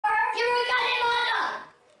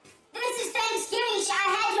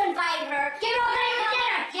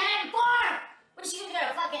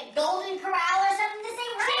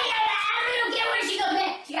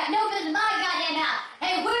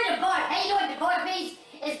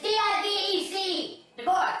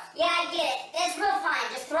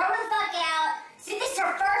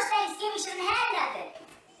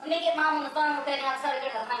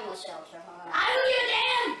shelter. I don't give a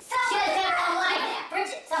damn! She has to have her own life now.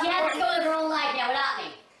 Bridget, She has to go live her own life now without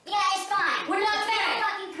me. Yeah, it's fine. We're not married.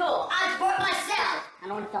 Fucking cool. I support myself. I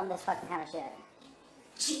don't want to film this fucking kind of shit.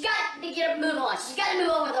 She's got to get move on. She's got to move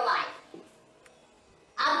on with her life.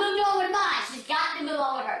 I moved on with mine. She's got to move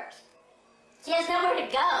on with hers. She has nowhere to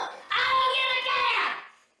go. I don't give a damn!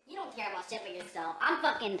 You don't care about shit for yourself.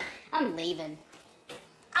 I'm leaving.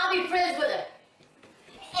 I'll be friends with her.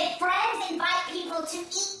 If friends invite people to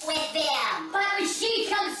eat with them. But when she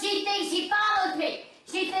comes, she thinks she follows me.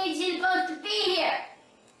 She thinks she's supposed to be here.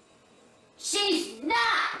 She's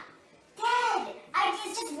not. Dad,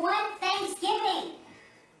 it's just one Thanksgiving.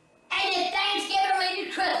 And then Thanksgiving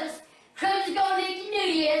leads to Christmas. Christmas going into New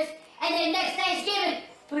Year's. And then next Thanksgiving,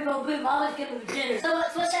 we're going to be Mama's going to dinner. So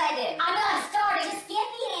what should I do? I'm not starting. Just give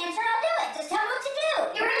me an answer and I'll do it. Just tell me what to do.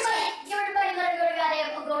 You're everybody let her go to goddamn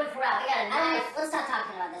Golden Corral. We got a nice. Let's not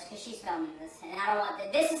talking about this because she's filming this. And I don't want this.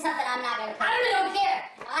 This is something I'm not going to put. I really don't care.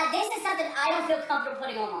 This is something I don't feel comfortable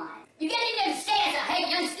putting online. You gotta understand that. Hey,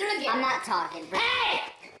 you understood again. I'm not talking. Hey!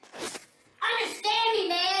 Understand me,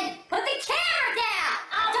 man. Put the camera down!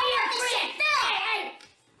 I'll do your shit. Hey!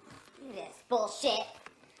 This bullshit.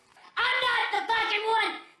 I'm not the fucking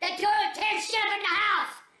one that told her to tear shit up in the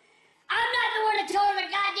house. I'm not the one that told her to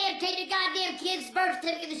goddamn take the goddamn kid's birth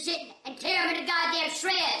certificate and shit and tear them into goddamn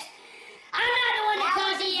shreds. I'm not the one that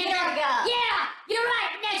told her year ago. Yeah, you're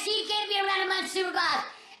right. Now she can't be around a month supervised.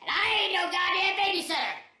 And I ain't no goddamn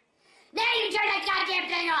babysitter. Now you turn that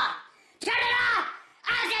goddamn thing off. Turn it off.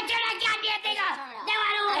 I said turn that goddamn thing off. Now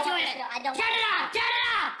I don't want you in it. Turn it off. Turn it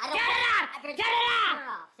off. Turn it off. Turn it off.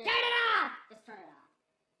 Turn it off. Just turn it off.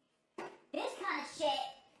 This kind of shit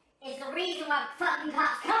is the reason why fucking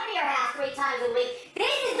cops come to your house 3 times a week.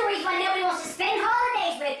 This is the reason why nobody wants to spend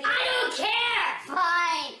holidays with you. I don't care.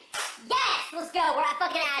 Fine. Yes, let's go. We're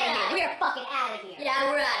fucking out of here. We're fucking out of here.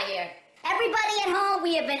 Yeah, we're out of here. Everybody at home,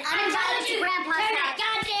 we have been uninvited to Grandpa's Turn house. that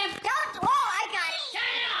goddamn. Don't. Oh, I got it.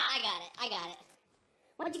 Turn it off. I got it.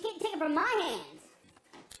 Why'd you take it from my hands?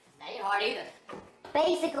 That ain't hard either.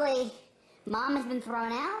 Basically, Mom has been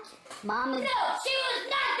thrown out. Mom is... No, she was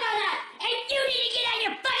not thrown out. And you need to get out of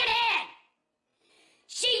your fucking head.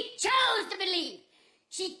 She chose to believe.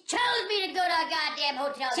 She chose me to go to a goddamn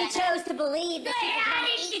hotel. She chose to believe that I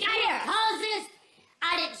didn't cause this.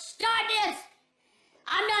 I didn't start this.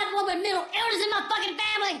 I'm not the one with mental illness in my fucking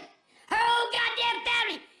family. Her whole goddamn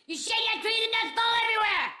family. You shake that tree, the nuts fall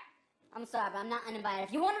everywhere. I'm sorry, but I'm not uninvited.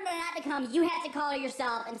 If you wanted her not to come, you have to call her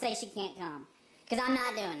yourself and say she can't come. Because I'm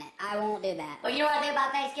not doing it. I won't do that. Well, you know what I think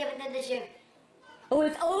about Thanksgiving this year? Oh,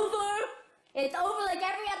 it's over? It's over like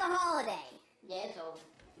every other holiday. Yeah, it's over.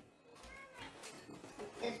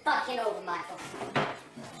 It's fucking over, Michael.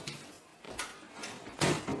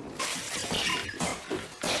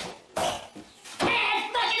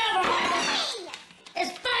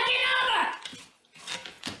 It's fucking over!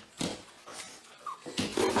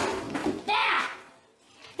 Now!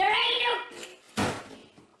 There ain't no...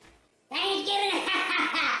 Thanksgiving!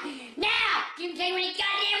 Now! You can take any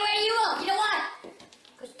goddamn way you want. You know what?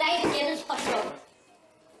 Because Thanksgiving's fucking over.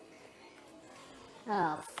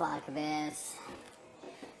 Oh, fuck this.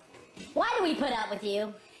 Why do we put up with you?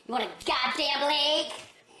 You want a goddamn leg?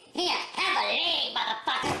 Here, have a leg,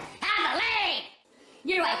 motherfucker! Have a leg!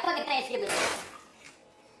 You're right, fucking Thanksgiving.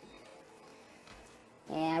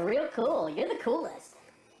 Yeah, real cool. You're the coolest.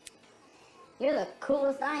 You're the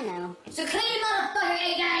coolest I know. So clean your motherfucker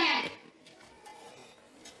egg I am.